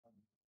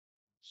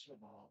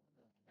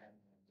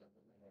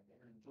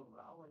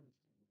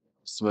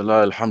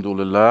Bismillah,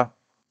 alhamdulillah,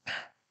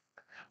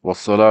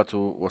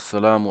 wassalatu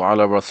wassalamu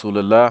ala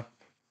rasulillah,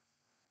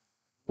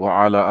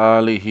 wa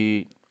ala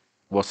alihi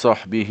wa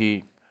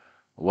sahbihi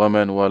wa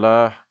man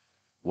walah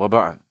wa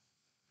ba'd.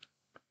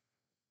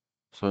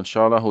 So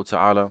inshallah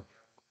ta'ala,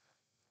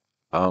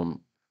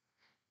 um,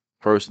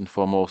 first and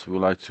foremost, we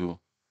would like to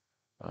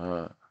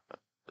uh,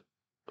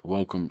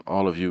 welcome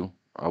all of you,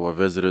 our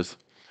visitors,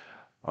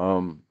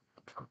 um,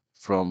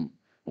 from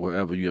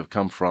wherever you have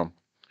come from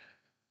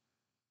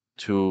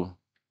to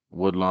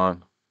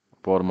Woodlawn,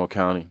 Baltimore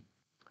County,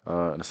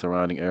 and the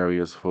surrounding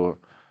areas for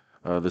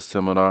this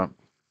seminar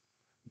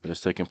that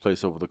is taking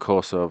place over the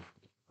course of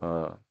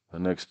the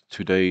next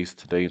 2 days,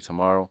 today and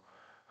tomorrow,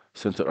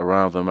 centered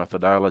around the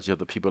methodology of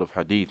the people of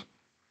Hadith.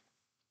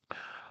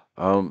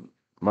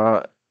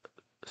 My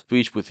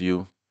speech with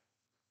you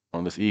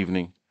on this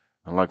evening,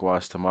 and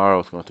likewise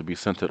tomorrow, is going to be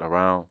centered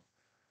around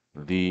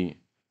the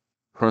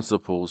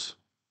principles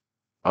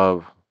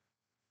of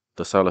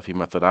the Salafi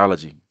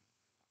methodology.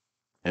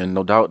 And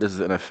no doubt this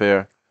is an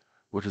affair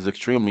which is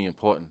extremely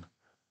important.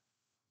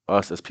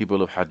 Us as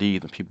people of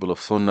Hadith and people of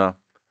Sunnah,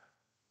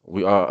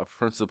 we are a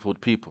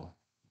principled people.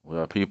 We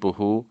are people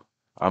who,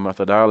 our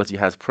methodology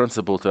has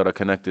principles that are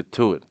connected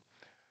to it.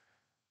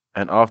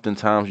 And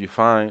oftentimes you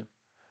find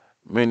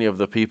many of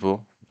the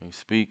people who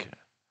speak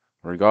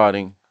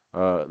regarding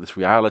this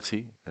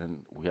reality,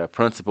 and we have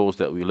principles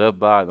that we live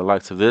by, and the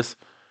likes of this,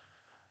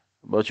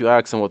 but you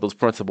ask them what those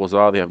principles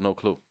are, they have no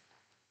clue.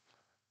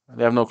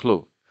 They have no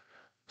clue.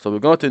 So we're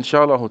going to,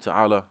 inshallah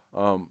ta'ala,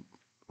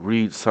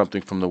 read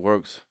something from the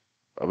works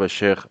of a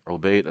Sheikh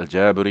Ubaid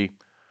al-Jabiri,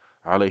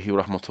 alayhi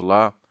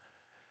rahmatullah,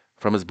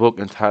 from his book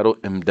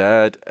entitled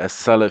Imdad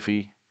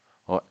as-Salafi,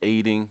 or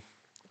aiding,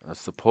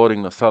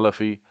 supporting the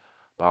Salafi,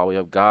 by way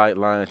of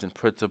guidelines and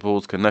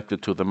principles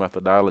connected to the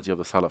methodology of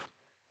the Salaf.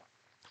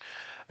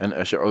 And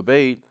Sheikh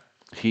Ubaid,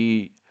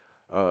 he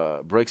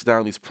breaks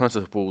down these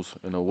principles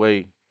in a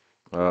way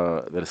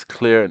that is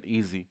clear and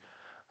easy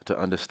to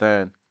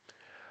understand.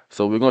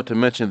 So we're going to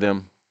mention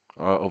them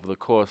over the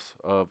course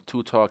of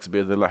 2 talks,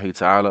 bi'idhnillahi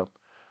ta'ala,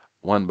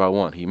 one by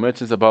one. He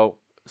mentions about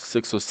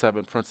 6 or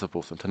 7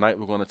 principles, and tonight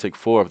we're going to take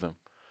 4 of them.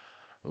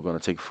 We're going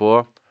to take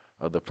 4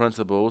 of the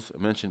principles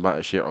mentioned by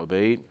Sheikh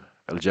Ubaid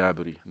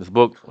al-Jabiri. This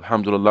book,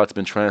 alhamdulillah, it's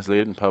been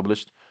translated and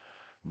published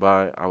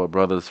by our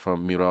brothers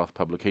from Mirath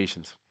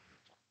Publications.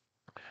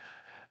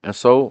 And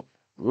so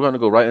we're going to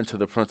go right into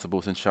the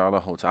principles,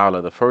 inshallah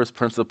ta'ala. The first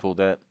principle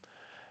that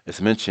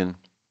is mentioned,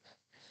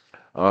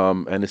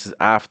 and this is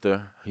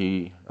after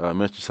he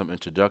mentioned some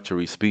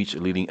introductory speech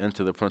leading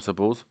into the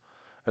principles.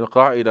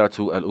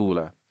 Al-Qa'idatu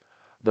al-Ula.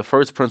 The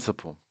first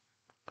principle.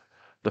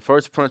 The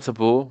first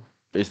principle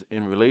is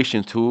in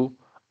relation to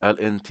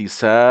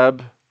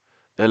al-intisab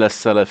ila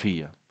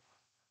salafiyya.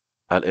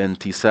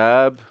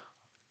 Al-intisab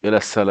ila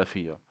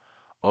salafiyya,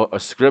 or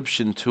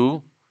ascription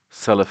to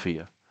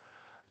salafiyya.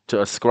 To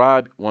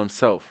ascribe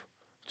oneself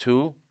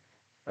to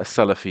a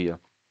salafiyya.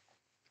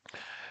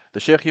 The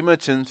Shaykh he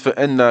mentions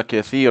فَإِنَّ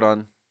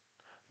كَثِيرًا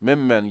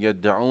مِمَّنْ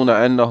يَدَّعُونَ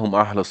أَنَّهُمْ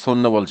أَهْلُ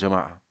السُّنَّةِ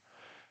وَالْجَمَاعَةِ.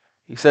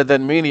 He said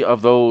that many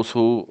of those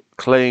who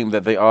claim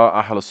that they are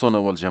Ahl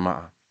Sunnah wal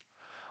Jama'ah,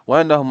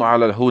 وَأَنَّهُمْ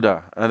عَلَى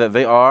الْهُدَى, and that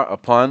they are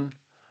upon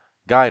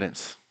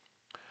guidance,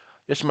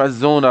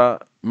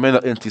 يَشْمَزُّونَ مِنَ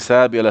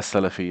الْإِنْتِسَابِ إِلَى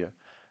السَّلَفِيَّةِ,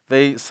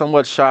 they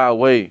somewhat shy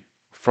away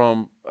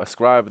from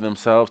ascribing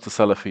themselves to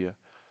Salafiyah.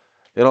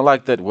 They don't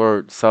like that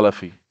word,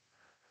 Salafi.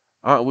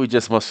 Aren't we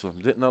just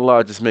Muslims? Didn't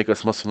Allah just make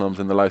us Muslims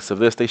and the likes of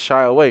this? They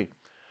shy away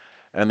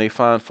and they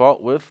find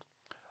fault with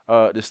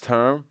this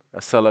term, a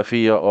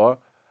Salafiyah, or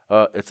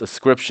its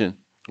ascription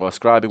or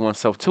ascribing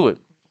oneself to it.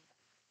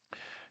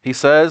 He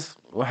says,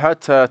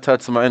 وَحَتَّى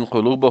تَتْمَئِنْ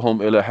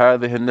قُلُوبُهُمْ إِلَى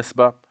هَذِهِ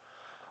النِّسْبَةِ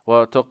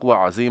وَتَقْوَى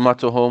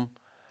عَزِيمَتُهُم.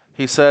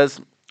 He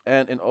says,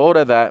 and in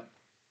order that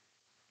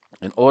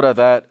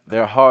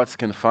their hearts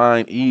can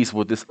find ease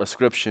with this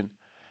ascription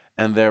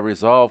and their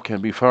resolve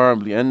can be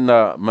firm, لأن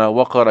ما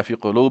وقر في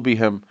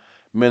قلوبهم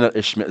من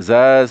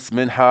الإشمئزاز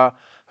منها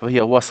فهي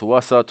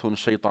وسوسة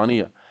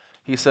شيطانية.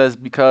 He says,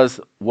 because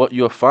what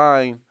you'll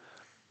find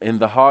in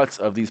the hearts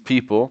of these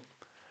people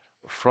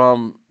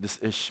from this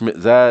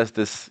ishmizaz,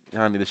 this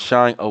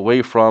shying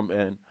away from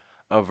and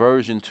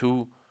aversion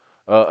to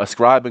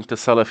ascribing to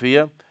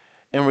Salafiyah,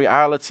 in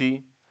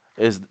reality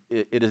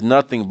it is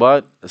nothing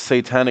but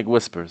satanic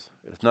whispers.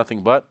 It's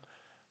nothing but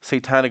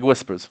satanic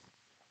whispers.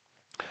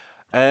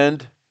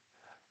 And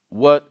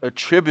what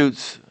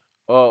contributes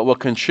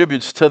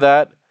to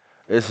that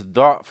is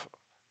ضعف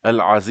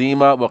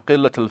al-azima wa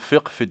qillat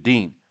al-fiqh fi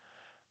din,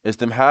 is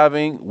them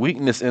having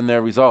weakness in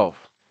their resolve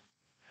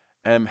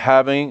and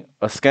having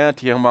a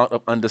scanty amount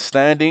of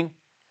understanding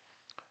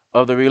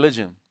of the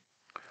religion.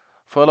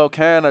 فَلَوْ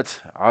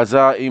كَانَتْ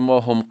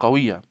عَزَائِمُهُمْ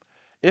قَوِيَّةً,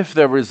 if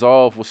their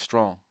resolve was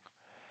strong,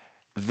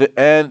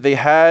 and they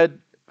had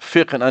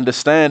fiqh and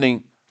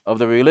understanding of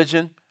the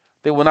religion,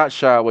 they will not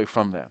shy away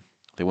from that.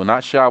 They will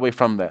not shy away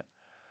from that.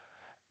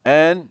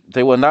 And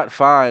they will not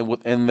find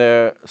within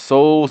their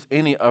souls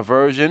any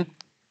aversion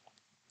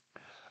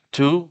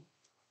to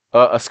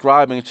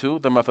ascribing to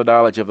the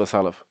methodology of the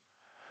Salaf.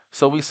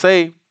 So we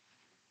say,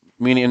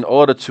 meaning in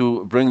order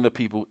to bring the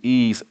people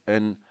ease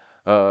and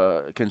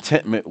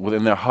contentment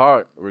within their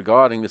heart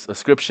regarding this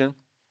ascription,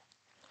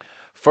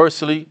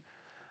 firstly,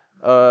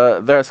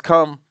 there's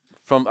come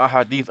from a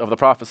hadith of the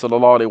Prophet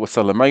sallallahu alaihi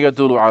wasallam, مَا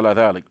يَدُلُّ عَلَى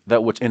ذَلِكَ,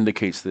 that which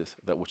indicates this,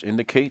 that which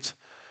indicates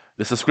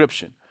this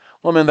ascription.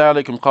 وَمِنْ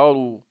ذَلِكُمْ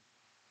قَالُوا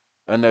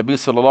النَّبِي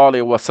sallallahu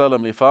alaihi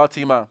wasallam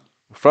لِفَاطِمَةَ.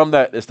 From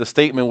that is the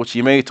statement which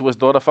he made to his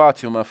daughter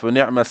Fatima,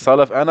 فَنِعْمَ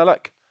السَّلَفْ أَنَا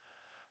لَكَ,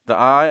 that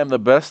I am the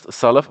best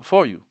Salaf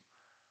for you.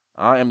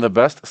 I am the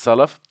best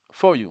Salaf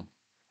for you.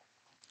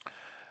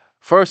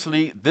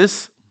 Firstly,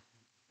 this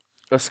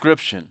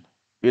ascription,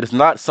 it is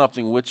not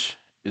something which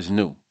is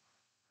new.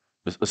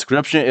 This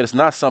ascription, it is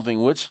not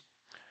something which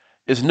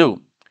is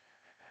new.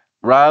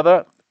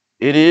 Rather,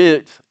 it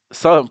is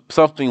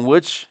something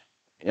which,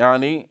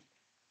 it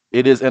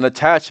is an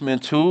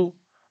attachment to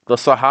the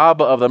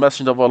Sahaba of the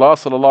Messenger of Allah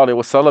sallallahu alaihi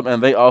wasallam,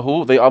 and they are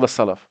who? They are the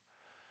Salaf.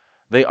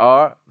 They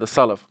are the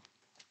Salaf.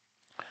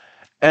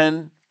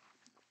 And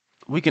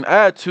we can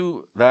add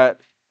to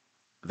that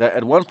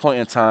at one point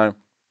in time,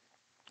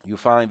 you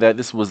find that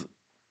this was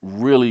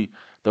really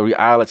the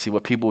reality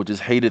where people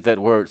just hated that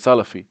word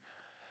Salafi.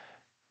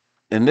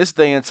 In this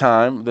day and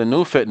time, the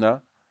new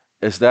fitna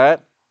is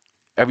that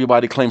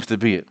everybody claims to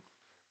be it.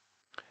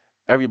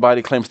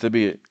 Everybody claims to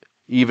be it,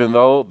 even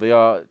though they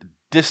are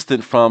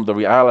distant from the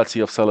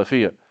reality of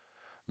Salafiyah.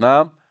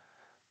 Now,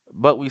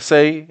 but we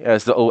say,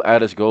 as the old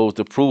adage goes,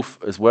 the proof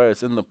is where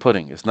it's in the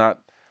pudding. It's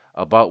not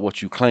about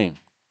what you claim.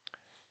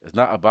 It's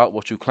not about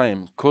what you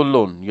claim.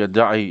 Kullun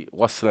yada'i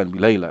waslan bi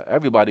Layla.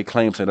 Everybody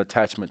claims an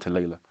attachment to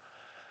Layla,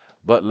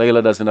 but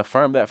Layla doesn't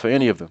affirm that for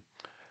any of them.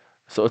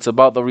 So it's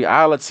about the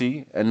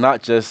reality and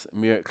not just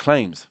mere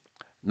claims.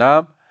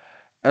 Now,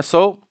 and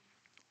so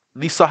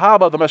the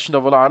Sahaba of the Messenger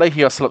of Allah alayhi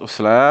salatu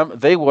wasalam,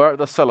 they were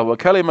the Salaf, wa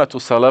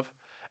kalimatu Salaf,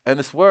 and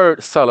this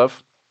word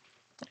Salaf,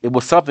 it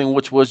was something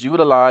which was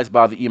utilized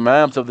by the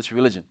Imams of this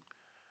religion.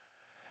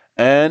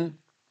 And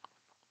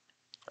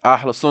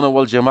Ahl Sunnah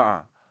wal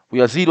Jama'ah.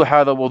 ويزيد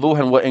هذا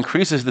وضوحا, what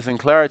increases this in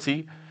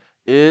clarity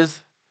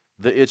is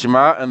the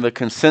ijma' and the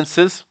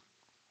consensus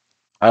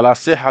على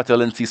صحة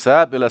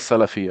الانتساب إلى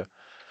السلفية.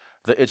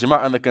 The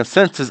ijma' and the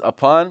consensus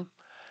upon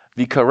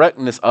the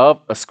correctness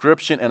of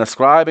ascription and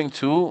ascribing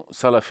to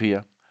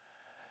Salafiyah.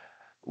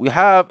 We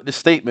have the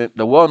statement,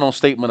 the well-known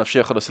statement of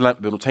Shaykh al-Islam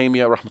ibn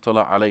Taymiyyah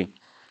rahmatullah alayh,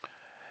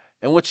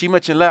 in which he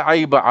mentioned لا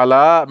عيب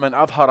على من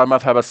أظهر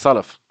مذهب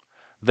السلف.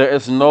 There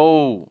is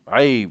no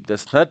aib,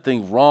 there's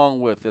nothing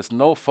wrong with, there's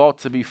no fault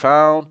to be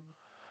found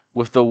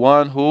with the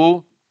one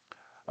who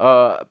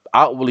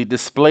outwardly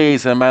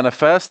displays and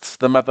manifests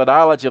the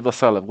methodology of the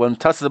Salaf, when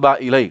tasaba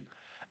ilay,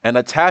 and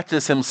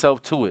attaches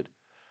himself to it,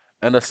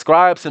 and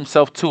ascribes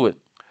himself to it,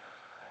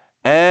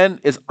 and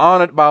is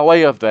honored by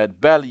way of that.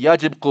 بل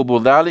يجب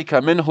قبول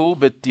ذلك منه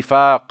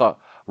باتفاق.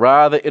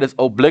 Rather, it is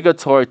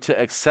obligatory to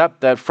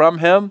accept that from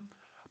him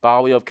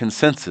by way of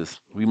consensus.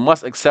 We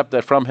must accept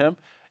that from him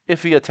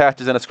if he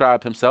attaches and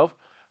ascribes himself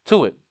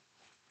to it.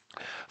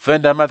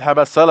 فإن مذهب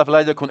السلف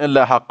لا يكن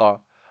إلا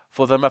حقا.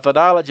 For the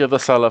methodology of the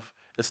Salaf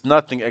is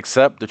nothing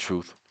except the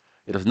truth.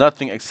 It is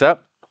nothing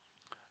except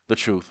the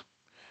truth.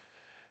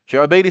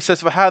 Shaykh Ubaydi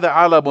says, فَهَذَا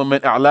عَلَبٌ مِنْ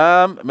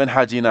أَعْلَامٍ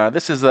مَنْهَجِنَا.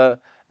 This is a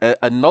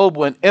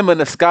noble and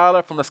eminent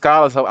scholar from the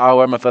scholars of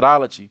our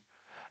methodology.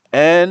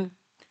 And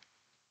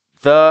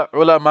the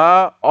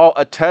ulama all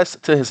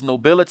attest to his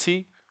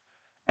nobility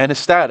and his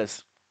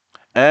status.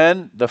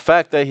 And the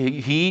fact that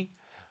he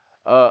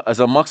is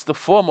amongst the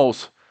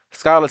foremost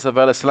scholars of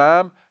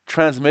Al-Islam,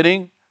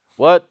 transmitting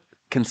what?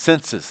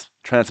 Consensus.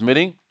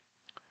 Transmitting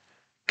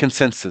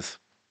consensus.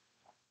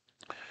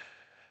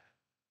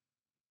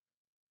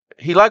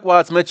 He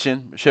likewise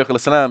mentioned, Shaykh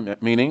al-Islam,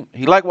 meaning,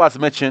 he likewise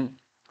mentioned,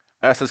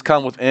 as has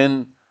come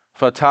within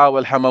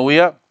Fatawa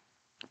al-Hamawiyah,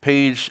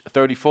 page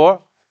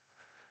 34,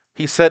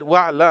 he said,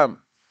 وَعْلَمْ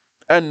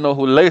أَنَّهُ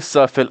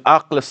لَيْسَ فِي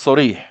الْعَقْلِ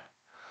الصَّرِيحِ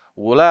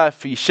وَلَا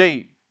فِي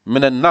شَيْءٍ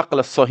مِنَ النَّقْلِ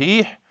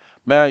الصَّحِيحِ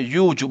مَا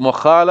يُوجُ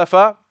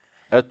مُخَالَفَةَ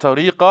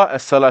الطَّرِيقَةِ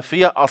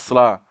السَّلَفِيَّةِ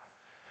أَصْلًا.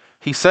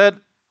 He said,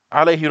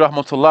 alayhi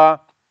rahmatullah,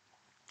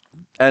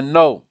 and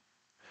know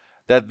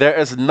that there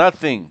is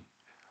nothing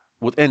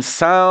within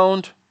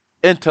sound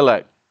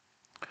intellect,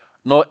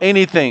 nor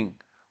anything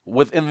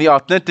within the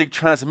authentic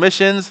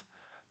transmissions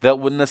that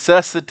would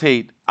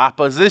necessitate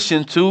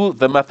opposition to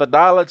the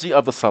methodology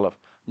of the Salaf.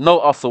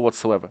 No asl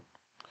whatsoever.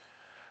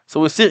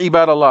 So we see,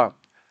 ibadallah,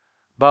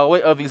 by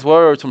way of these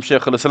words from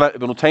Shaykh al-Islam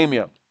ibn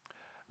Taymiyyah,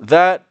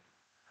 that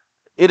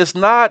it is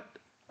not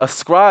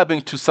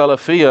ascribing to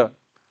Salafiyah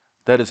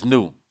that is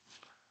new,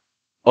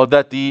 or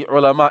that the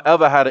ulama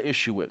ever had an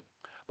issue with,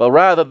 but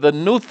rather the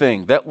new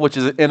thing, that which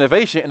is an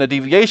innovation and a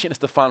deviation, is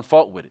to find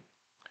fault with it.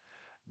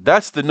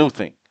 That's the new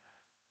thing.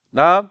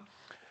 Now,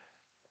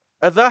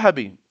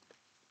 Al-Dhahabi,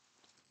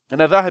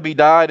 and Al-Dhahabi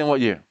died in what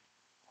year?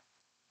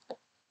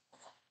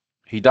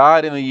 He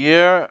died in the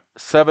year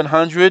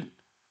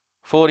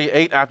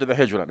 748 after the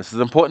Hijrah. This is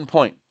an important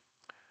point.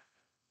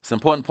 It's an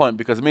important point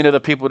because many of the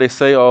people, they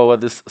say, oh, well,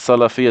 this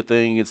Salafiyah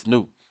thing is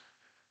new.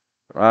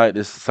 Right?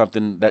 This is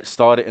something that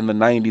started in the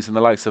 90s and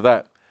the likes of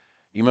that.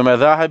 Imam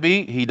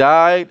al-Dhahabi, he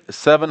died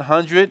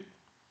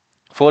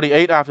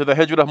 748 after the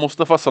Hijrah of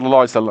Mustafa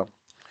sallallahu alaihi wasallam.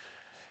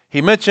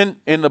 He mentioned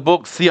in the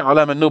book Siyar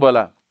Alam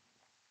al-Nubala,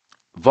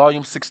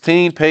 volume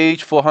 16,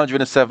 page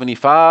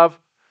 475,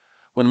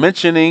 when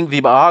mentioning the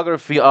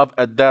biography of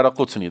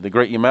Ad-Daraqutni, the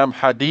great Imam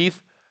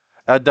Hadīth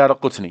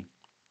Ad-Daraqutni.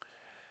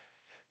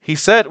 He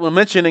said, when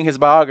mentioning his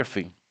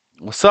biography,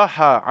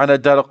 وَصَحَّ عَنَ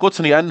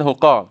الدَّارَقُطْنِي أَنَّهُ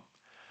قَالَ,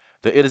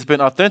 that it has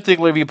been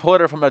authentically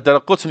reported from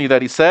Ad-Daraqutni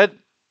that he said,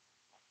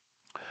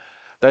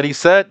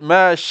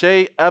 مَا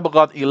شَيْء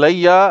أَبْغَضْ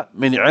إِلَيَّ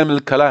مِنْ عِلْمِ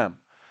الْكَلَامِ,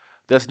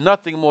 there's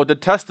nothing more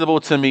detestable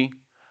to me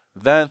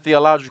than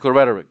theological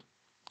rhetoric.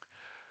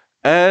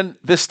 And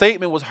this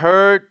statement was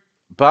heard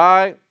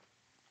by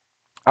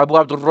Abu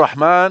Abdul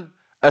Rahman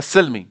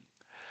As-Silmi.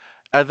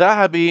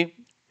 Al-Dhahabi,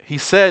 he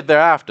said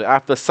thereafter,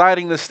 after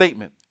citing this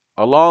statement,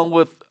 along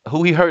with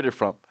who he heard it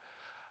from,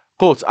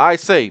 quotes, I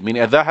say,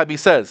 meaning Al-Dhahabi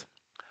says,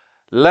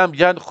 لم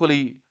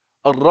يدخل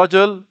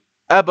الرجل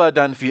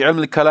أبدا في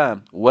علم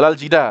الكلام ولا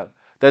الجدال,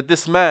 that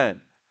this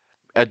man,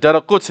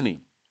 Ad-Daraqutni,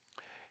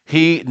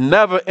 he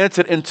never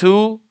entered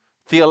into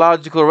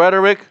theological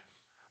rhetoric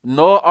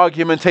nor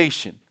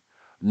argumentation,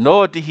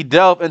 nor did he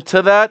delve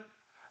into that.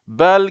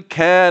 بل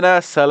كان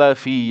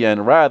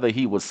سلفيا, rather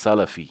he was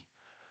Salafi.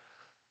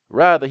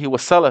 Rather he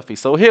was Salafi.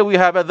 So here we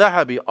have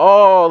Al-Dhahabi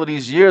all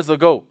these years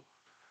ago,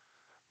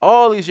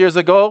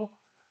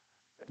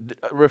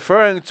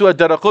 referring to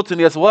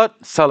Ad-Daraqutni as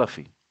what?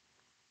 Salafi.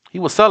 He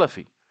was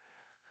Salafi.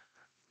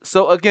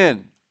 So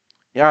again,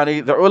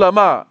 the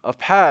ulama of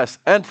past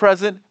and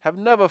present have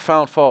never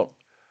found fault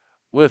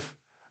with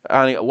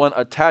one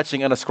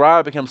attaching and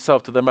ascribing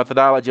himself to the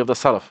methodology of the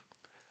Salaf.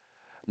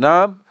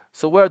 Now,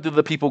 so where do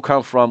the people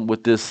come from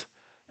with this?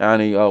 Why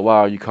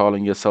are you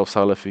calling yourself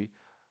Salafi?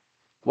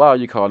 Why are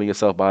you calling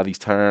yourself by these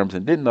terms?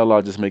 And didn't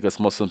Allah just make us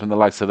Muslims and the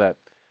likes of that?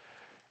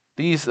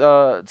 These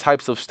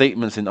types of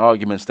statements and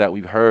arguments that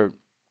we've heard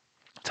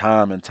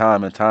time and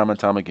time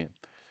again.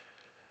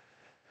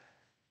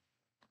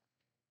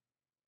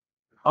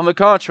 On the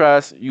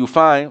contrast, you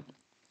find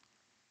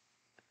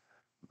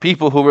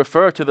people who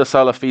refer to the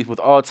Salafis with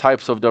all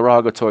types of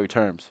derogatory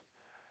terms.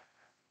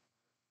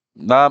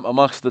 Now,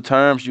 amongst the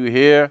terms you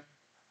hear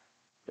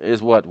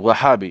is what?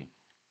 Wahhabi.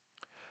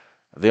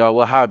 They are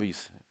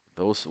Wahhabis.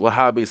 Those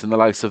Wahhabis and the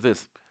likes of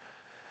this.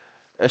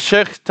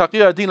 Sheikh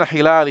Taqi ad-Din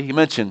al-Hilali, he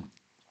mentioned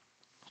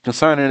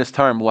concerning this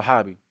term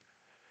Wahhabi.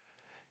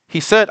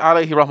 He said,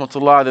 alayhi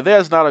rahmatullah, that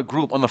there's not a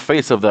group on the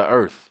face of the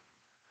earth.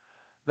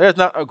 There's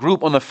not a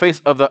group on the face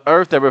of the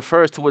earth that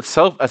refers to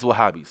itself as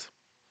Wahhabis.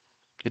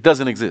 It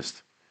doesn't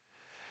exist.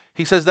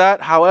 He says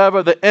that,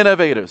 however, the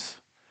innovators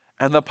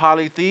and the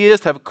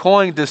polytheists have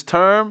coined this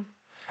term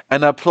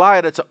and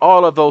applied it to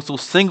all of those who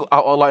single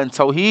out Allah in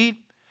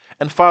Tawheed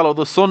and follow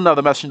the Sunnah of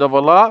the Messenger of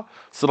Allah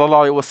sallallahu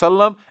alaihi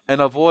wasallam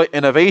and avoid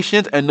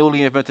innovations and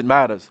newly invented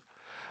matters.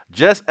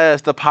 Just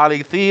as the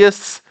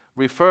polytheists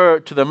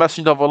refer to the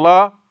Messenger of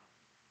Allah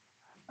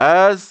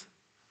as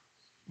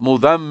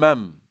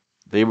Mudhammam.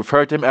 They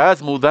refer to him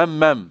as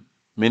Mudhammam,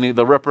 meaning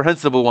the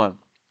reprehensible one.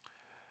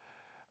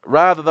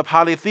 Rather, the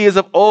polytheists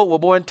of old were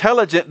more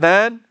intelligent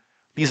than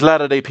these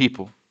latter-day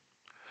people.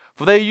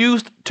 For they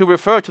used to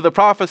refer to the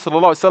Prophet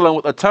ﷺ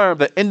with a term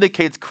that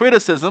indicates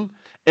criticism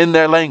in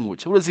their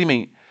language. What does he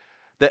mean?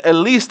 That at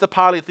least the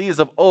polytheists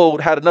of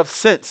old had enough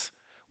sense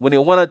when they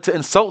wanted to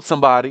insult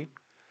somebody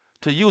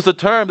to use a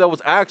term that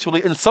was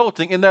actually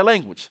insulting in their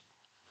language.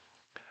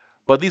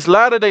 But these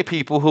latter-day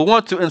people who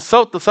want to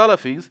insult the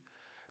Salafis,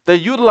 they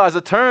utilize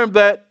a term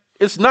that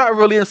is not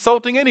really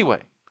insulting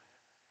anyway.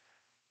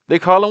 They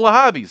call them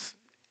Wahhabis.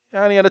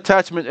 And an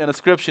attachment and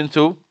ascription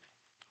to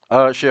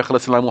Shaykh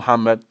al-Islam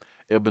Muhammad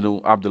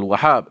ibn Abdul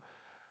Wahhab.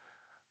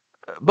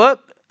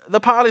 But the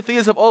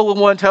polytheists of old were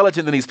more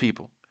intelligent than these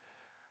people.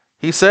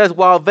 He says,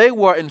 while they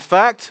were in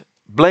fact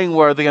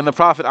blameworthy and the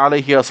Prophet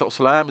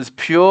ﷺ is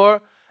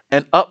pure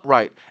and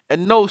upright,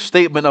 and no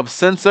statement of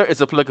censor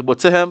is applicable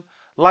to him,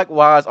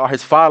 likewise are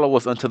his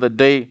followers unto the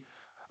day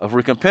of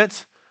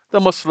recompense, the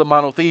Muslim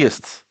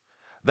monotheists.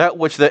 That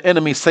which their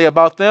enemies say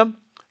about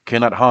them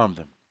cannot harm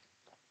them.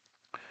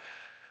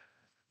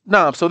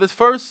 Now, so this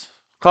first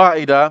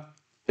qa'idah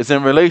is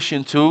in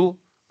relation to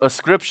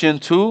ascription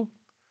to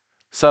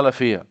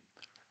Salafiyah.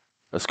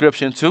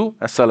 Ascription to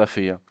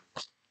Salafiyah.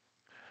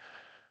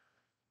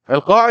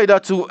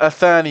 Al-qa'idah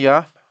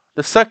al-thaniyah,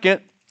 the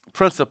second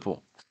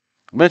principle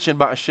mentioned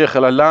by Shaykh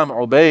al-Allam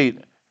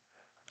Ubayd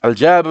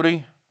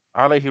al-Jabri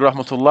alayhi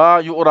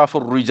rahmatullah, yu'raf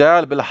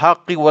al-rijal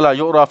bil-haqqi wa la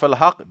yu'raf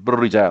al-haqq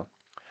bil-rijal.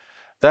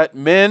 That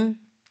men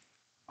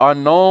are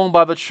known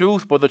by the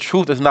truth, but the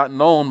truth is not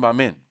known by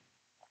men.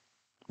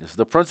 This is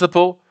the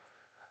principle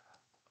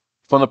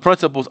from the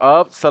principles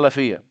of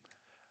Salafiyah.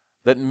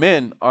 That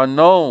men are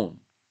known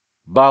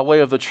by way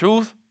of the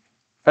truth,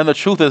 and the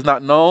truth is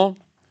not known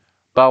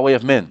by way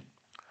of men.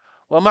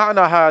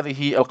 ومعنى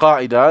هذه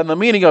القاعدة, and the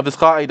meaning of this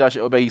قاعدة,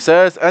 Shaykh Ubayd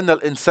says, أن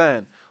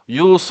الإنسان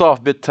يوصف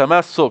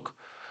بالتمسك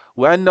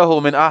وأنه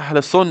من أهل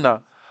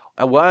السنة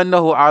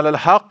وأنه على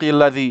الحق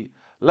الذي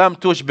لم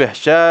تشبه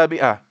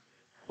شابئة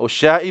or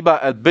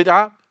شائبة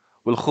البدعة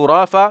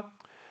والخرافة,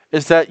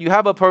 is that you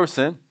have a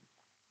person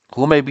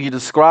who may be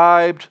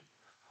described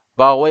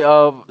by way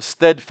of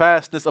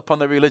steadfastness upon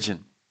the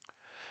religion,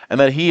 and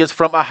that he is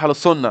from Ahl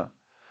Sunnah,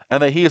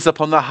 and that he is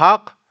upon the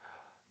haqq,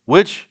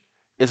 which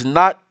is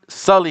not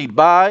sullied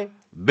by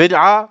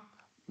bid'ah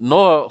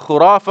nor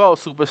khurafa or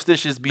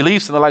superstitious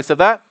beliefs and the likes of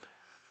that.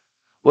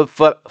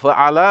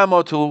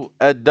 فَعَلَامَةُ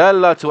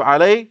الدَّالَّةُ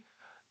عَلَيْهِ,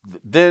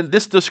 then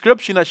this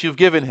description that you've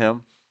given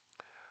him,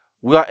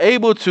 we are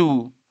able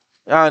to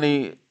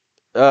say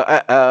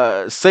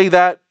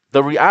that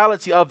the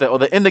reality of that, or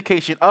the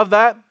indication of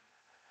that,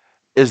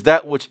 is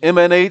that which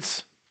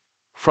emanates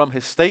from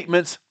his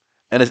statements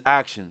and his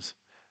actions.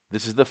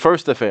 This is the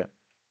first affair,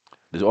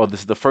 or this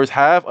is the first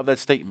half of that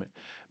statement.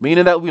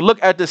 Meaning that we look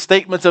at the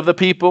statements of the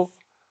people,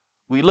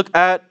 we look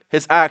at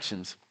his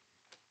actions.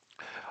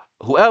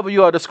 Whoever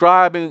you are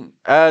describing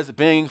as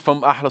being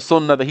from Ahl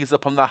Sunnah, that he's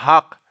upon the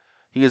haqq,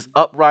 he is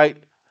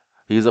upright,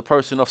 he is a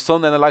person of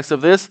Sunnah and the likes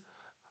of this,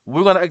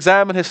 we're going to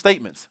examine his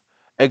statements,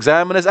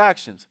 examine his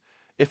actions.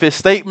 If his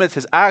statements,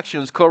 his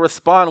actions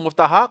correspond with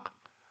the haqq,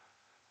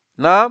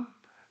 then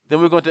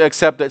we're going to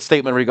accept that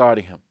statement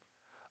regarding him.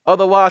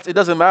 Otherwise, it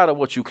doesn't matter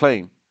what you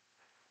claim.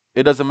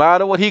 It doesn't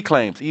matter what he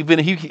claims. Even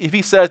if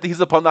he says that he's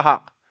upon the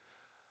haqq,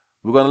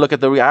 we're going to look at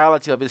the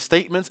reality of his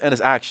statements and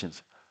his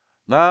actions.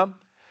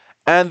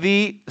 And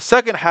the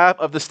second half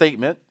of the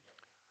statement,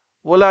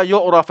 وَلَا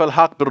يُعْرَفَ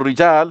الْحَقِّ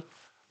بِالرِّجَالِ,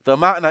 the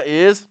ma'na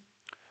is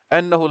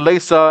أنه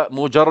ليس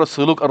مجرد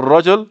سلوك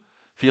الرجل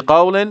في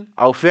قول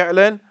أو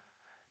فعل,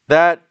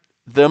 that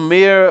the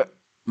mere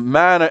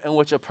manner in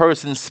which a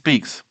person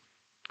speaks,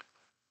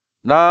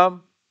 the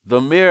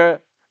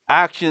mere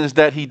actions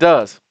that he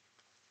does,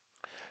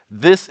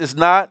 this is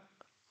not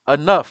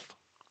enough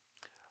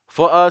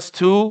for us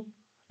to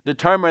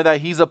determine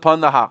that he's upon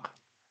the haqq.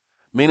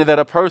 Meaning that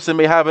a person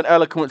may have an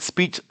eloquent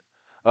speech,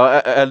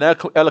 an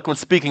eloquent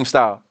speaking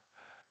style.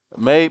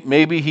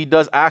 Maybe he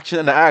does action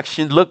and the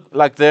actions look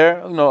like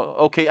they're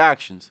okay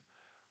actions,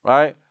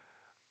 right?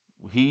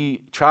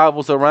 He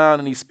travels around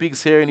and he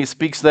speaks here and he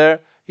speaks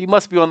there. He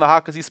must be on the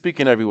haqq because he's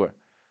speaking everywhere.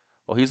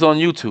 Or he's on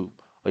YouTube.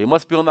 Or he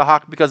must be on the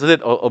haqq because of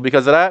it, or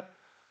because of that.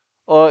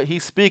 Or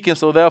he's speaking,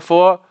 so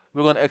therefore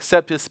we're going to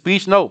accept his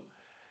speech. No.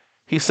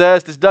 He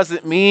says this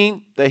doesn't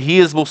mean that he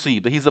is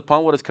musib, that he's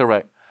upon what is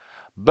correct.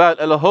 بل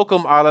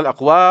الحكم على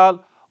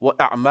الأقوال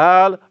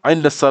والأعمال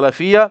عند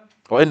السلفية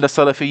وعند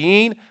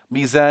السلفيين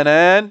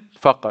ميزانان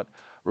فقط.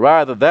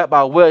 Rather, that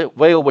by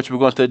way of which we're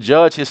going to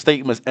judge his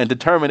statements and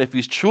determine if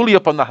he's truly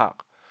upon the haqq.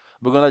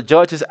 We're going to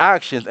judge his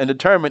actions and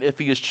determine if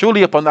he is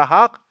truly upon the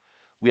haqq.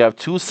 We have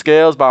two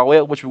scales by way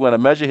of which we're going to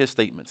measure his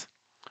statements.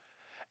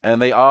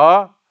 And they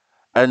are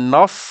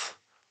النص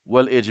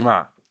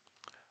والإجماع.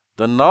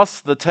 The nas,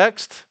 the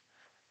text,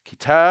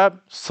 kitab,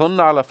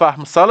 sunnah ala fahm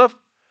salaf,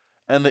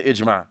 and the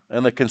ijma',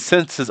 and the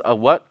consensus of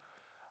what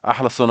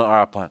Ahl Sunnah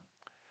are upon.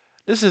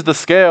 This is the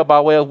scale by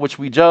way of which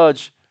we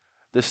judge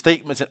the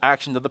statements and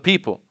actions of the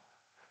people.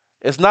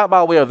 It's not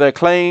by way of their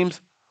claims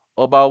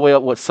or by way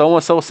of what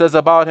so-and-so says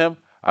about him.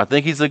 I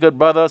think he's a good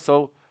brother,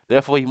 so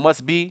therefore he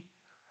must be.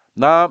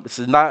 This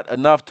is not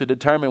enough to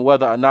determine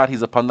whether or not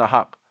he's upon the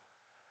haqq.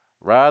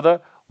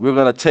 Rather, we're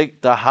going to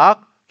take the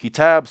haqq,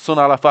 kitab,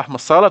 sunnah ala fahm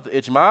salaf, the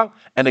ijma',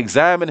 and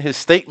examine his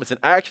statements and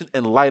actions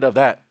in light of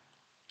that.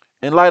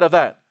 In light of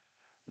that.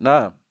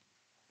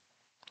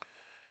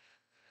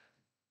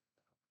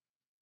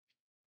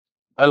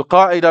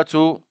 القاعدة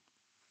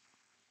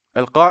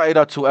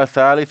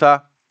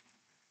الثالثة.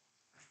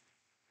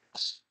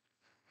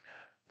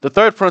 The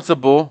third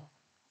principle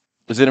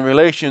is in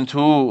relation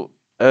to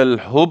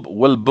al-hub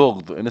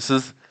wal-bughd, and this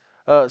is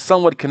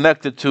somewhat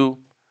connected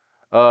to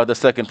the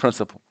second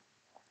principle.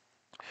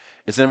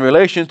 It's in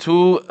relation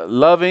to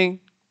loving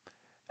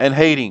and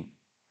hating.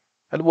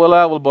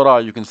 Al-wala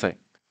wal-bara, you can say.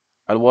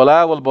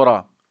 Al-wala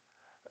wal-bara.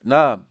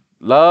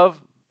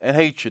 Love and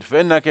hatred.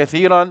 فإن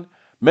كثيرا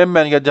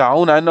ممن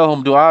يدعون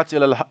أنهم دعاة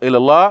إلى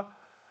الله.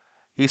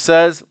 He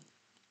says,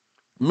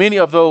 many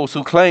of those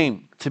who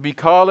claim to be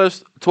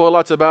callers to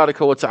Allah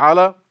Tabaraka wa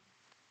Ta'ala,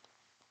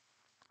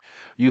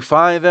 you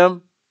find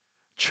them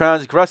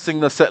transgressing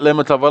the set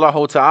limit of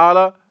Allah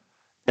Ta'ala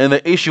in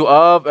the issue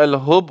of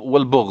al-hub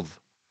wal-bughd,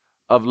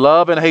 of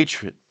love and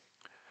hatred.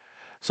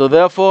 So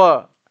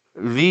therefore,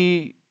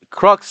 the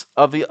crux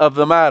of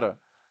the matter,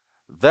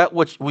 that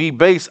which we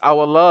base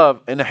our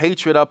love and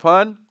hatred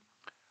upon,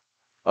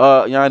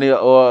 or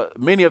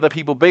many of the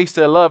people base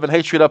their love and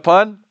hatred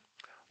upon,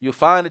 you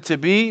find it to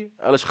be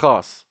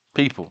al-ashkhas,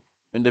 people,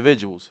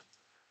 individuals.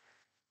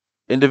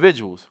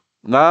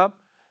 The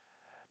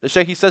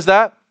Shaykh, he says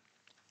that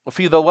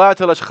وفي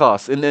ذوات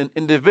الأشخاص, in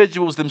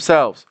individuals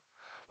themselves.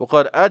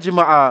 وقد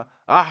أجمع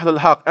أهل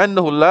الحق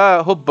أنه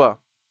لا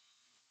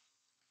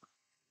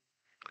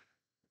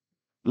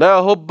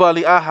هب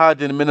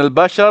لأحد من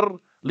البشر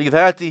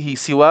لذاته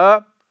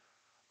سوى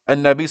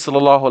النبي صلى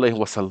الله عليه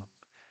وسلم.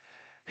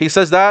 He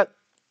says that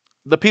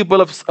the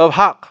people of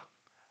Haqq,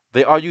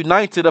 they are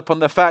united upon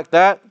the fact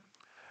that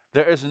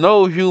there is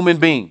no human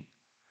being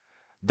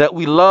that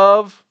we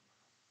love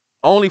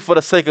only for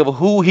the sake of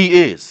who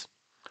he is,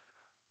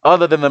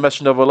 other than the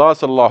Messenger of Allah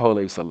sallallahu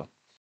alaihi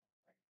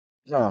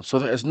wasallam. So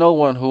there is no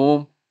one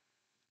whom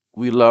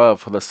we love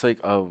for the sake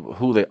of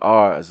who they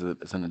are as an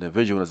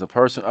individual, as a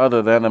person,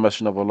 other than the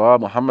Messenger of Allah,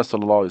 Muhammad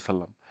sallallahu alaihi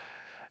wasallam.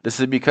 This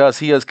is because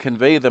he has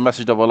conveyed the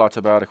message of Allah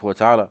tabarak wa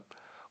ta'ala.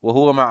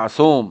 وَهُوَ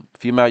مَعْصُومٌ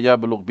فِيمَا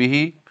يَبْلُغْ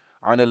بِهِ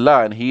عَنِ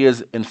اللَّهِ, and he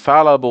is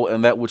infallible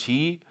in that which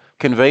he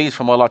conveys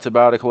from Allah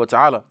tabarak wa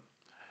ta'ala.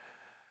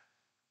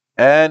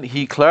 And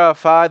he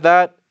clarified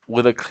that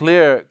with a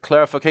clear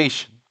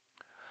clarification.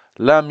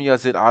 لَمْ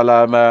يَزِدْ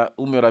عَلَى مَا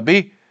أُمِرَ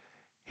بِهِ,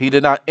 he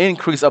did not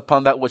increase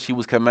upon that which he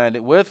was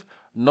commanded with,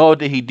 nor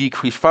did he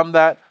decrease from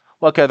that.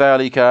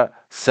 وَكَذَلِكَ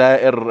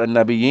سَائِرُ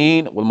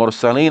النَّبِيِّينَ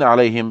وَالْمُرْسَلِينَ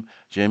عَلَيْهِمْ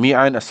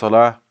جَمِيعًا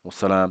الصَّلَاةُ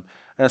وَالسَّلَامُ.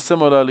 And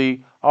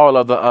similarly, all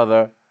of the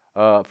other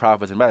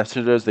prophets and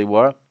messengers, they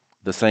were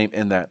the same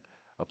in that.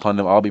 Upon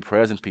them all be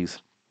prayers and peace.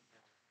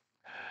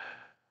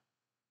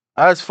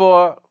 As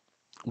for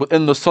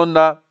within the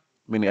Sunnah,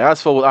 meaning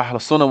as for with Ahl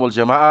Sunnah wal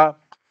Jama'ah,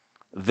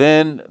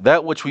 then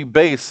that which we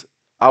base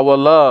our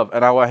love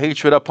and our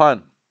hatred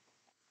upon,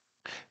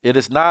 it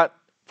is not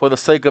for the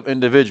sake of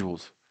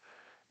individuals.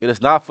 It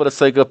is not for the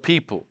sake of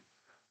people,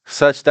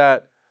 such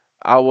that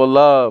our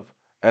love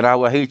and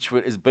our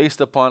hatred is based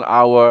upon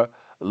our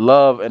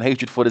love and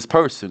hatred for this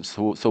person.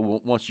 So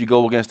once you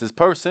go against this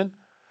person,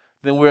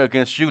 then we're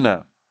against you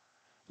now.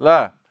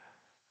 La.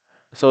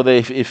 So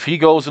that if he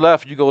goes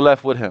left, you go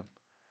left with him.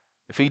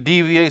 If he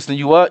deviates, then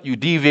you what? You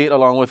deviate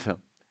along with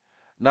him.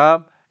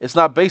 Now, it's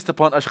not based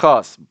upon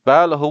ashkhas.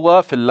 Bal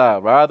huwa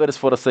fillah. Rather, it's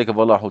for the sake of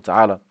Allah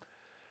Ta'ala.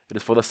 It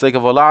is for the sake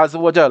of Allah Azza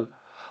wa Jal.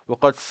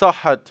 وقد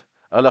صحت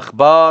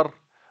الأخبار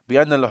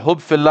بأن الحب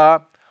في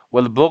الله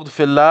والبغض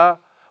في الله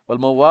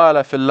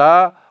والموالة في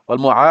الله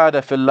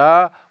والمعادة في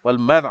الله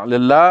والمنع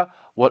لله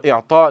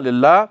والإعطاء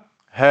لله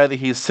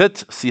هذه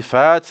ست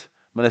صفات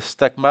من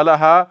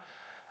استكملها.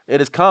 It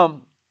has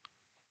come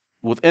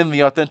within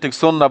the authentic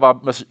sunnah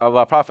of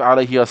our Prophet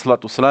alayhi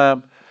salatu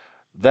wasalam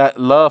that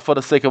love for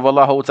the sake of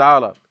Allah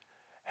Ta'ala,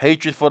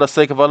 hatred for the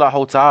sake of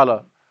Allah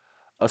Ta'ala,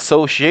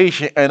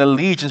 association and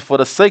allegiance for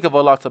the sake of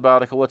Allah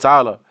Tabaraka wa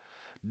Ta'ala,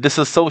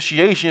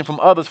 disassociation from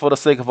others for the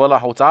sake of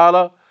Allah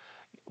Ta'ala,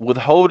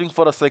 withholding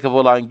for the sake of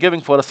Allah and giving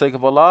for the sake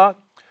of Allah.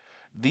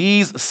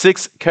 These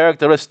 6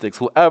 characteristics,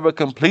 whoever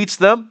completes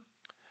them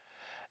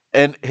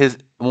in his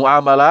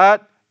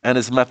mu'amalat and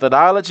his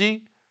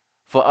methodology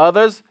for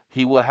others,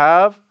 he will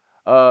have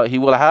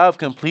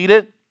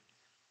completed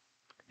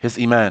his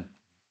iman.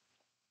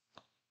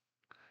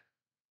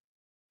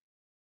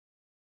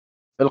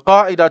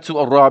 Al-Qa'idatu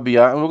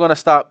al-Rabiya, and we're going to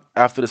stop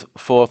after this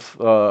 4th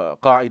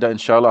Qa'ida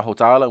inshallah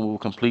ta'ala, and we will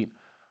complete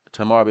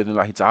tomorrow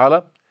bi'idhnillahi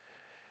ta'ala.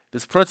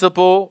 This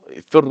principle,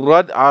 في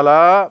الرد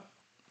على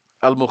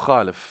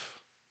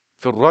المخالف.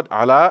 في الرد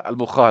على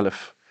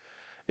المخالف.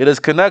 It is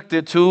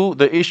connected to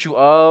the issue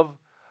of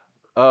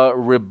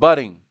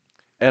rebutting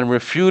and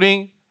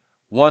refuting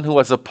one who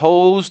has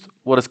opposed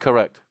what is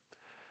correct.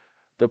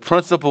 The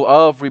principle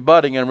of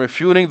rebutting and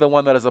refuting the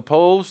one that has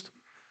opposed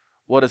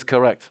what is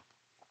correct.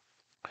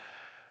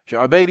 Shaykh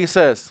Ubaydi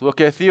says,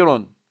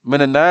 وَكَثِيرٌ مِنَ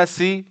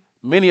النَّاسِ,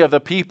 many of the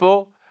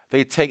people,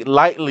 they take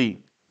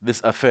lightly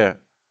this affair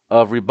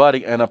of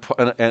rebutting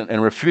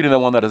and refuting the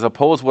one that has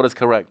opposed what is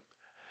correct.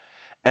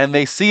 And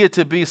they see it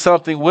to be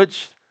something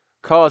which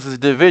causes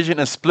division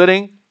and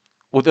splitting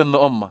within the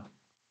ummah.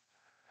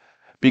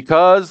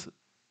 Because,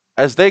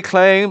 as they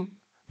claim,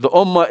 the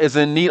ummah is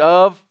in need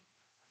of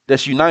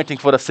this uniting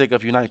for the sake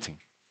of uniting.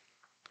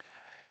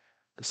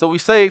 So we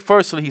say,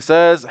 firstly, he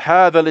says,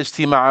 هَذَا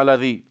الْإِجْتِمَاعَ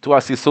الَّذِي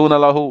تُؤَسِّسُونَ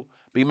لَهُ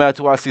بِمَا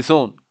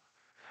تُؤَسِّسُونَ,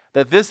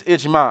 that this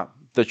ijma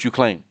that you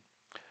claim,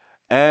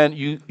 and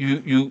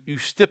you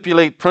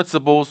stipulate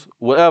principles,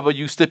 whatever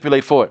you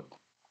stipulate for it,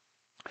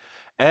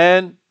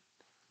 and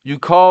you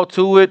call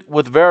to it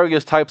with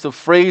various types of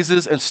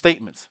phrases and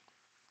statements.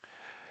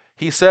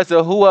 He says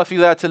that huwa fi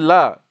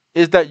dhatillah,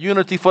 is that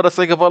unity for the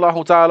sake of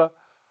Allah Ta'ala,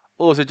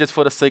 or is it just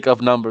for the sake of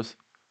numbers?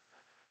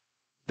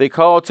 They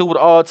call to it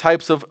all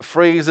types of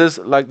phrases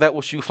like that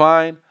which you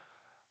find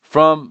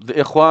from the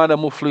Ikhwan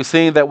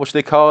al-Muflisin, that which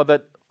they call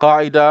that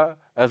Qaida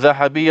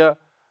al-Dhahabiyya,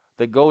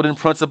 the golden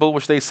principle,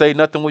 which they say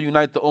nothing will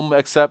unite the ummah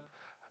except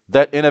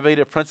that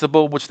innovative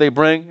principle which they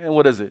bring. And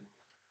what is it?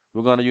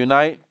 We're going to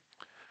unite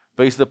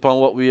based upon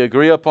what we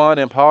agree upon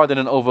and pardon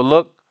and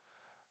overlook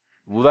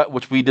that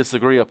which we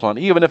disagree upon.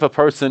 Even if a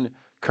person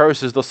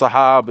curses the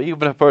Sahaba,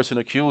 even if a person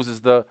accuses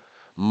the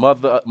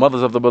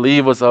mothers of the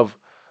believers of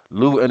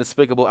lewd and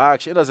despicable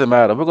action, it doesn't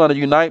matter. We're going to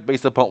unite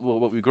based upon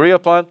what we agree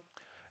upon,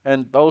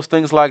 and those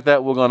things like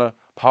that we're going to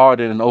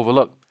pardon and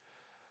overlook.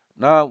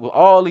 Now, with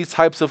all these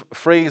types of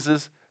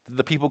phrases that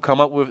the people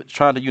come up with,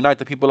 trying to unite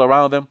the people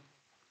around them,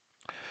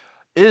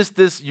 is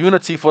this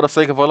unity for the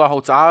sake of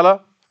Allah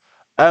Ta'ala?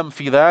 Am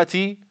fi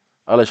dhati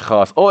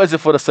al-ashkhas, or is it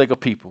for the sake of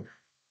people?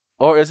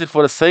 Or is it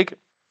for the sake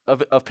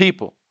of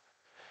people?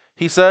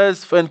 He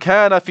says, فَإِنْ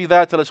كَانَ فِي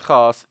ذَاتِ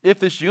الْأَشْخَاصِ, if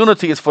this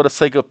unity is for the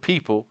sake of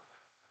people,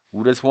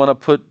 we just want to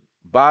put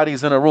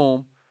bodies in a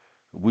room,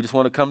 we just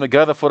want to come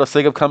together for the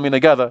sake of coming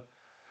together,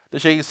 the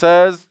Shaykh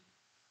says,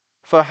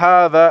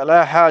 فَهَذَا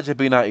لَا حَاجَ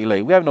بِنَا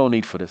إِلَيْهِ. We have no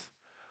need for this.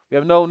 We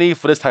have no need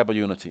for this type of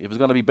unity if it's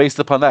going to be based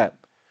upon that.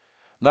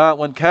 Now,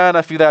 when كَانَ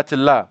فِي ذَاتِ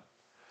اللَّهِ.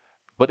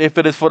 But if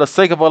it is for the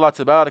sake of Allah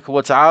Tabaraka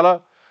wa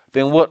Ta'ala,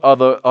 then what are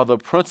the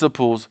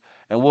principles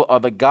and what are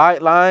the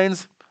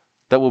guidelines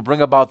that will bring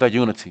about that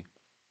unity?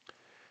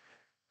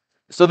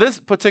 So this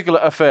particular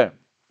affair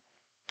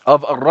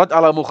of Rad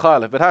ala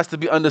Mukhalif, it has to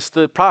be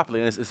understood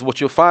properly. And it's what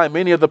you'll find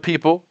many of the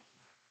people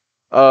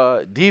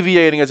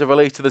deviating as it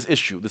relates to this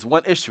issue, this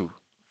one issue.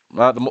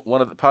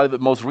 One of probably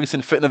the most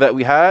recent fitna that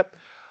we had,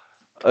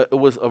 it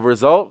was a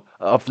result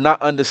of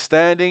not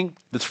understanding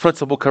this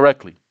principle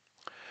correctly.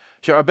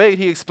 Shaykh Ubayd,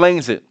 he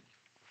explains it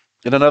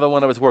in another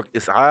one of his work,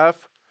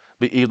 Is'af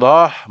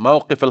bi'idah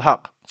mawqif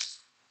al-haq.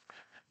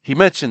 He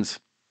mentions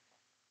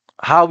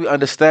how we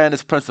understand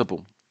this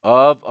principle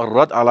of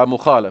Rad ala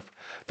Mukhalif,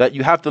 that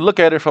you have to look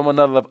at it from a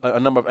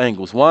number of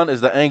angles. One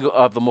is the angle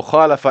of the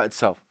Mukhalafa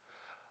itself,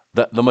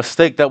 the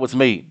mistake that was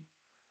made.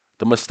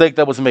 The mistake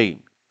that was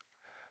made.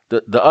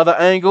 The other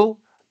angle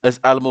is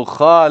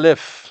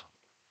al-Mukhalif,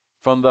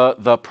 from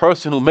the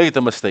person who made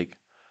the mistake,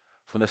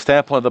 from the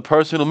standpoint of the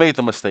person who made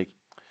the mistake.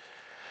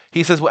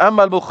 He says,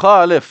 وَأَمَّا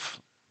الْمُخَالِفِ.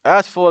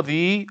 As for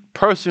the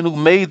person who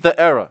made the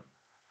error,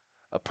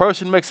 a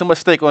person makes a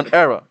mistake on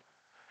error.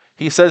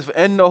 He says,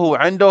 فَإِنَّهُ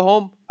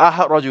عِنْدَهُمْ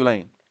أَحَدْ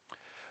رَجُلَيْنِ.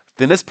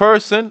 Then this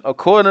person,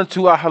 according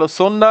to Ahl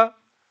Sunnah,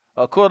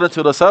 according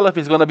to the Salaf,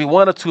 is going to be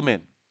one of two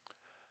men.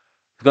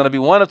 He's going to be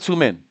one of two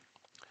men.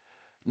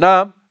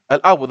 Now,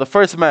 al-awwal, the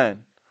first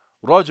man,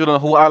 رَجُلٌ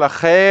هُوَ عَلَى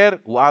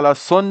خَيْرٍ وَعَلَى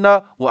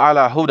سُنَّةٍ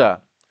وَعَلَى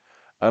هُدَى.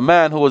 A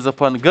man who is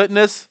upon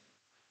goodness,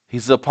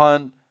 he's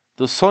upon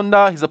the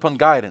Sunnah, he's upon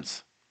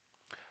guidance.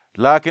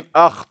 لكن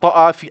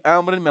أخطأ في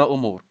أمر من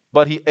الأمور.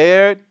 But he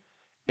erred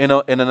in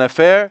an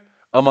affair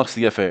amongst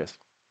the affairs.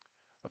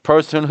 A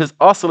person, his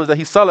asl is that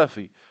he's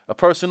Salafi, a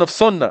person of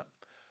Sunnah,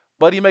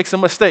 but he makes a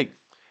mistake.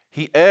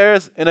 He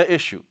errs in an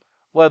issue,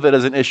 whether it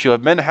is an issue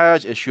of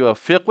manhaj, issue of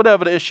fiqh,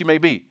 whatever the issue may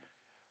be.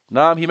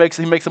 Now he makes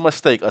a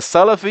mistake. A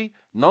Salafi,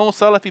 known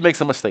Salafi, makes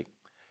a mistake.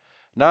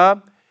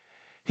 Now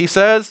he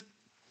says,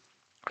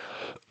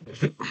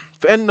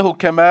 فإنه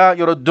كما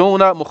يردون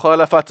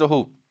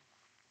مخالفته.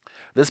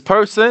 This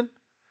person,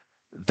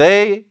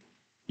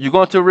 you're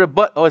going to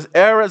rebut, or his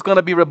error is going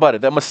to be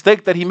rebutted. That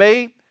mistake that he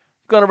made,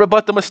 you're going to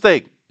rebut the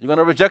mistake. You're going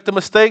to reject the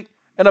mistake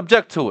and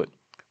object to it.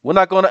 We're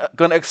not going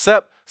to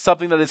accept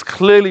something that is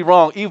clearly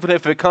wrong, even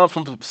if it comes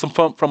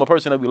from a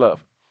person that we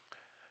love.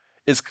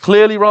 It's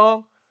clearly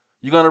wrong.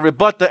 You're going to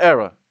rebut the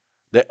error.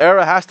 The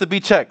error has to be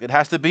checked. It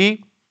has to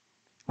be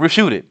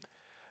refuted.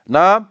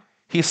 Now,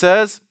 he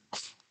says,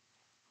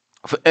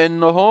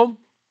 فَإِنَّهُمْ.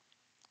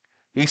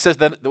 He says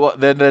that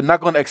they're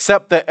not going to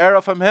accept the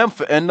error from him.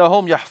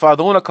 فَإِنَّهُمْ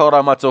يَحْفَظُونَ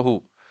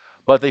كَرَامَتَهُ.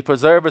 But they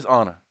preserve his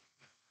honor.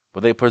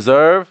 But they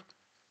preserve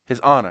his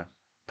honor.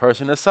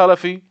 Person is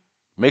Salafi,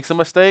 makes a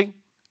mistake,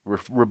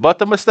 rebut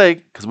the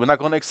mistake, because we're not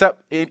going to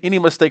accept any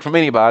mistake from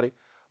anybody,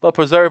 but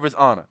preserve his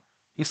honor.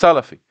 He's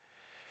Salafi.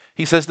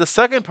 He says the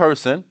second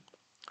person,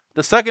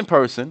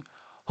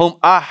 whom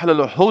أهل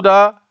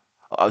الهدى,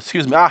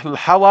 أهل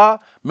الهوى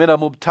من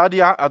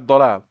المبتدع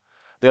الضلال.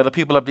 They are the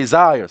people of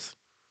desires.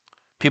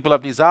 People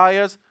of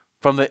desires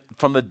from the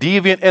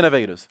deviant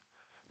innovators.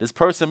 This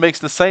person makes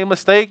the same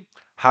mistake.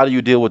 How do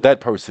you deal with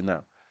that person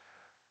now?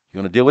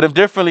 You're going to deal with him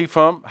differently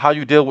from how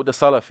you deal with the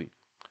Salafi.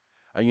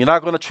 And you're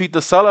not going to treat the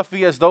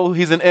Salafi as though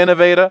he's an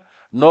innovator,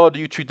 nor do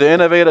you treat the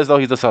innovator as though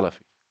he's a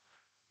Salafi.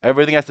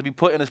 Everything has to be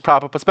put in its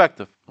proper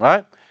perspective,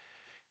 right?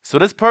 So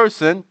this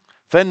person,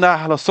 فَإِنَّ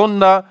أَهْلَ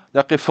السُنَّةِ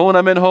يَقِفُونَ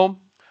مِنْهُمْ.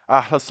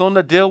 Ahl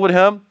Sunnah deal with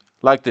him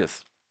like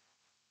this.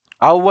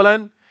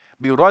 أولاً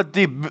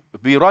بِرَدِّ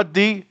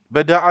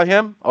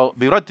بِدَعِهِمْ أو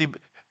بِرَدِّ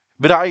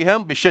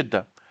بِدَعِهِمْ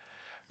بِشِدَّةٍ.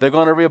 They're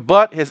going to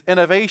rebut his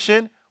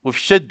innovation with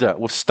shiddah,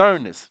 with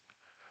sternness.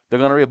 They're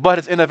going to rebut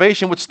his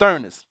innovation with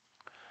sternness.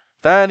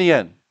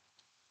 ثانياً,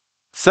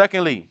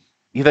 secondly,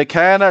 إذا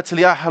كانت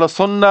لأهل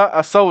السنة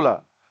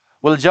الصولة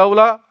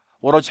والجولة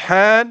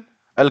ورجحان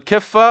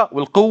الكفة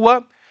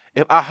والقوة.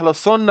 If Ahl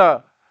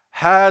Sunnah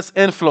has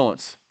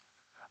influence,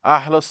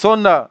 Ahl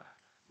Sunnah,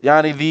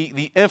 yani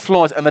the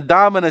influence and the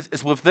dominance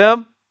is with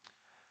them.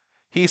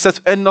 He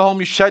says,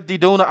 إنهم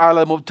يشددون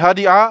على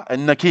مبتدعة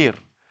النكير.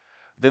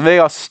 Then they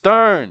are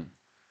stern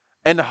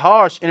and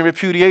harsh in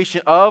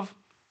repudiation of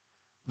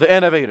the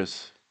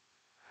innovators.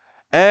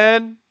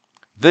 And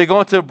they're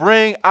going to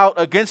bring out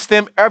against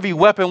them every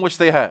weapon which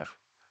they have.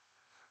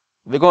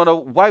 They're going to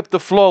wipe the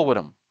floor with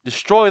them,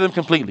 destroy them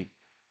completely.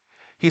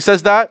 He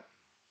says that.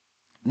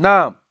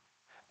 Now,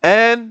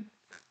 and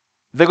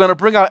they're going to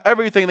bring out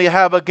everything they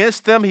have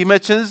against them. He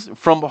mentions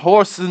from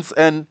horses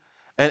and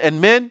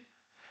men,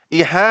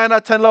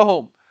 إِحَانَةً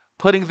لَهُمْ,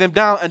 putting them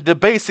down and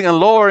debasing and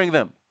lowering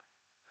them.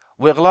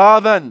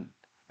 وَإِغْلَاظًا,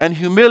 and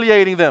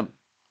humiliating them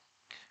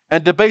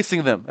and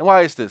debasing them. And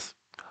why is this?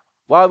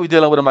 Why are we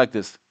dealing with them like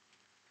this?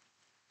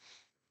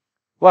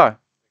 Why?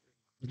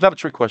 It's not a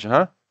trick question,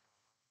 huh?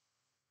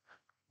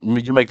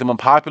 You make them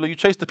unpopular. You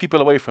chase the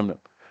people away from them.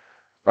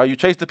 Right? You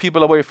chase the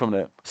people away from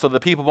them so the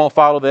people won't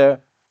follow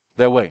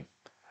their way.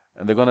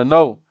 And they're going to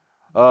know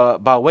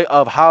by way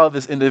of how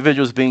this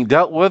individual is being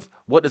dealt with,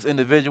 what this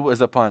individual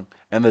is upon,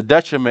 and the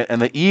detriment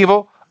and the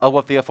evil of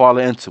what they are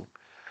falling into.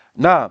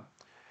 Now,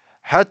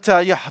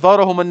 حتى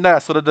يحذرهم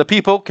الناس, so that the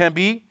people can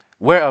be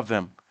aware of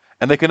them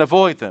and they can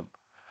avoid them.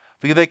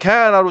 فإذا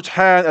كان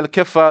رجحان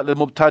الكفة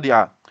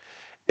للمبتدعة,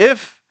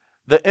 if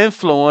the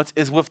influence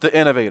is with the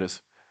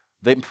innovators,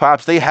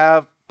 perhaps they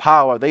have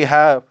power, they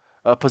have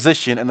a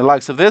position and the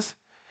likes of this,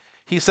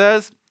 he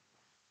says,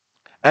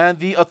 and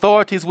the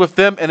authorities with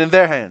them and in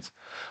their hands.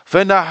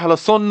 فإن أهل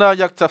السنة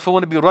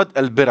يكتفون برد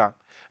البدع.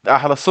 The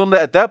Ahl Sunnah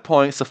at that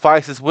point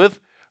suffices with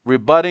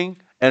rebutting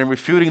and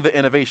refuting the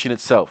innovation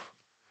itself.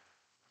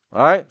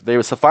 All right, they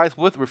will suffice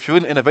with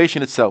refuting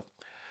innovation itself.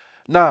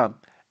 Now,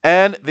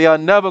 and they are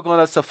never going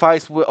to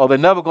suffice with, or they're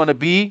never going to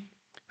be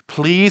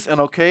pleased and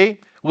okay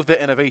with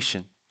the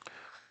innovation.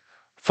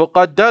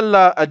 فقد دل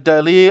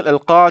الدليل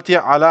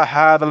القاطع على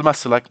هذا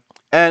المسلك,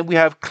 and we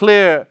have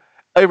clear,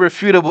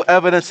 irrefutable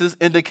evidences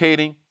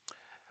indicating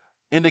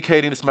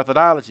this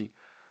methodology.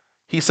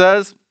 He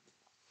says,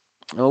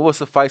 we'll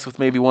suffice with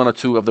maybe one or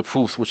two of the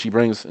proofs which he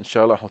brings,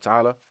 inshallah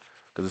ta'ala,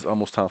 because it's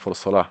almost time for the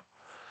salah.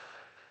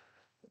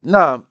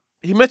 Now,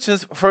 he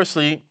mentions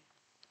firstly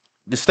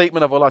the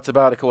statement of Allah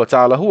tabaraka wa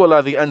ta'ala, هو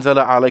الذي أنزل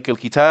عليك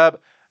الكتاب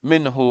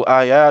منه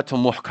آيات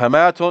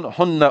محكمات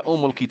هن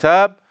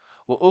الكتاب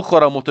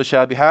وأخرى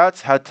متشابهات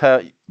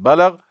حتى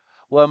بلغ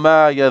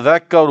وما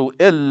يذكر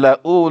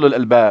إلا أولو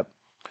الألباب.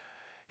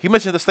 He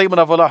mentioned the statement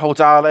of Allah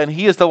ta'ala, and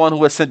He is the one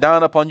who has sent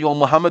down upon you, O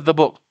Muhammad, the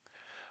book.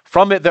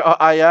 From it there are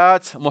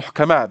ayat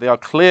muhkamat, they are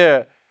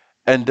clear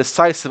and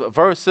decisive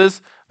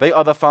verses, they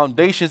are the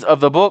foundations of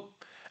the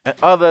book, and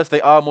others they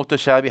are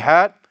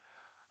mutashabihat,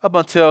 up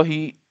until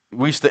he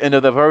reached the end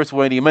of the verse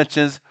when he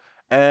mentions,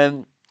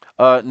 and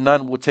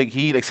none will take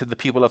heed except the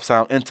people of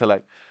sound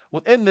intellect.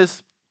 Within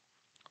this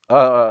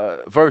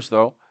verse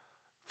though,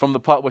 from the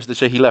part which the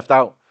Shaykh he left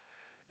out,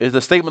 is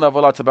the statement of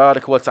Allah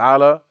tabaraka wa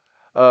ta'ala,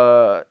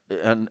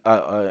 and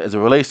as it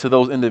relates to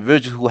those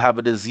individuals who have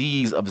a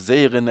disease of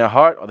zayg in their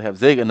heart, or they have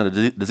zayg and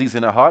a disease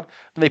in their heart,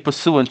 and they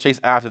pursue and chase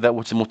after that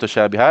which is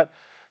mutashabihat,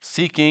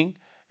 seeking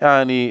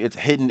its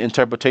hidden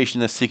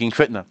interpretation and seeking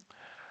fitna.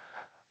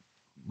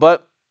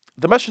 But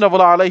the Messenger of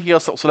Allah alayhi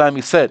wasallam,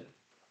 he said,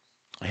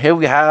 here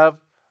we have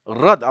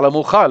rad ala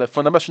mukhalif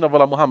from the Messenger of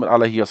Allah Muhammad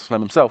alayhi wasallam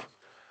himself.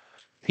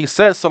 He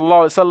said,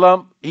 sallallahu alayhi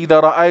wasallam, إذا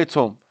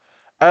رأيتم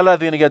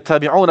الذين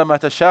يتبعون ما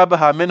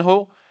تشابه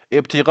منه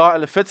ابتغاء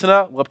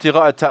الفتنة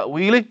وابتغاء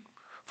التأويل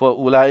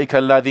فأولئك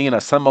الذين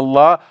سمى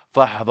الله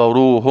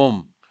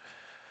فاحذروهم.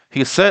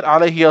 He said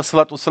alayhi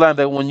salatu wasalam,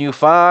 that when you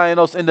find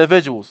those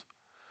individuals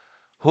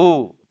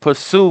who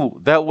pursue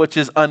that which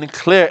is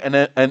unclear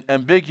and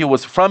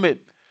ambiguous from it,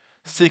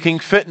 seeking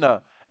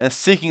fitna and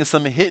seeking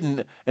some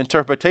hidden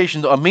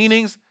interpretations or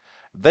meanings,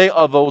 they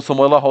are those whom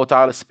Allah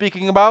Ta'ala is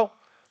speaking about,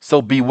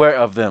 so beware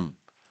of them.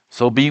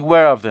 So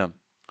beware of them.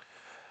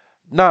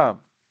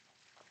 Now,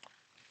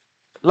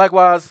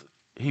 likewise,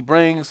 he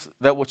brings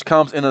that which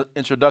comes in the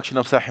introduction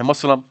of Sahih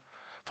Muslim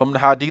from the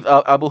Hadīth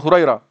of Abu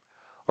Hurraira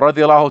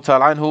radiyallahu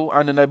ta'ala anhu,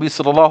 عن النبي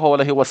صلى الله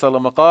عليه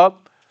وسلم قال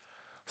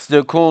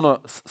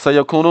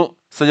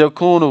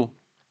سيكون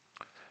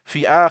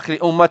في آخر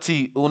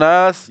أمتي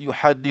أناس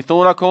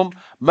يحدثونكم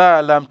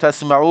ما لم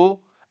تسمعوا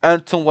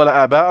أنتم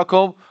ولا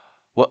آباءكم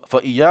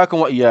فإياكم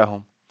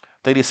وإياهم.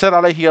 That he said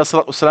alayhi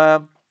salatu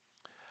wasalam,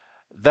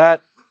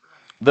 that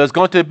there's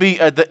going to be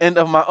at the end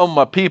of my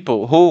ummah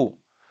people who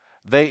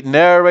they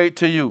narrate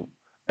to you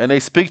and they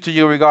speak to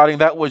you regarding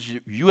that which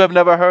you have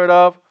never heard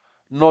of,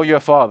 nor your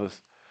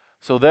fathers.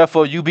 So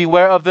therefore you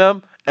beware of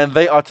them, and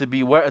they are to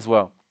beware as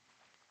well.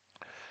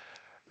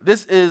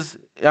 This is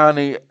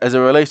as it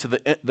relates to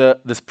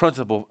this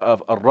principle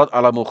of ar-rad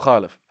ala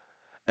mukhalif.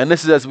 And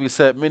this is, as we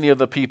said, many of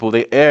the people,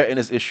 they err in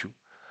this issue.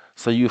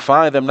 So you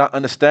find them not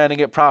understanding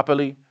it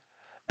properly,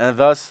 and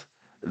thus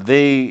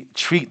they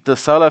treat the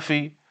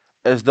Salafī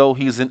as though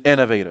he's an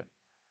innovator.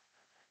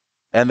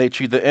 And they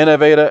treat the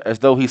innovator as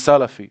though he's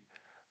Salafī.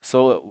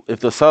 So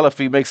if the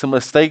Salafī makes a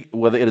mistake,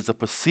 whether it is a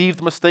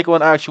perceived mistake or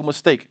an actual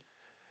mistake,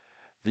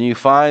 then you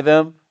find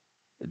them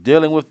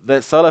dealing with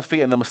that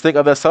Salafī and the mistake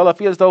of that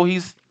Salafī as though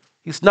he's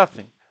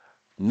nothing.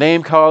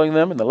 Name calling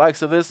them and the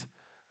likes of this,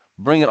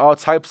 bringing all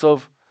types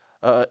of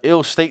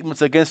ill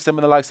statements against them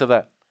and the likes of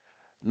that.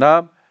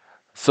 Now,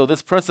 so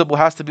this principle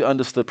has to be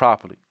understood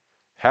properly.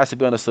 Has to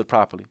be understood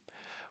properly.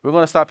 We're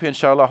going to stop here,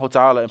 inshallah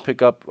ta'ala, and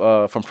pick up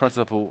from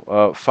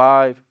principle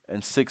 5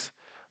 and 6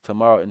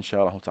 tomorrow,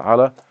 inshallah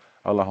ta'ala.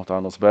 Allah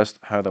ta'ala knows best.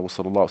 هذا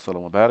وصلى الله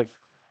وسلم وبارك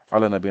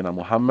على نبينا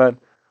محمد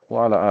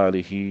وعلى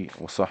آله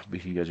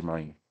وصحبه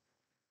أجمعين.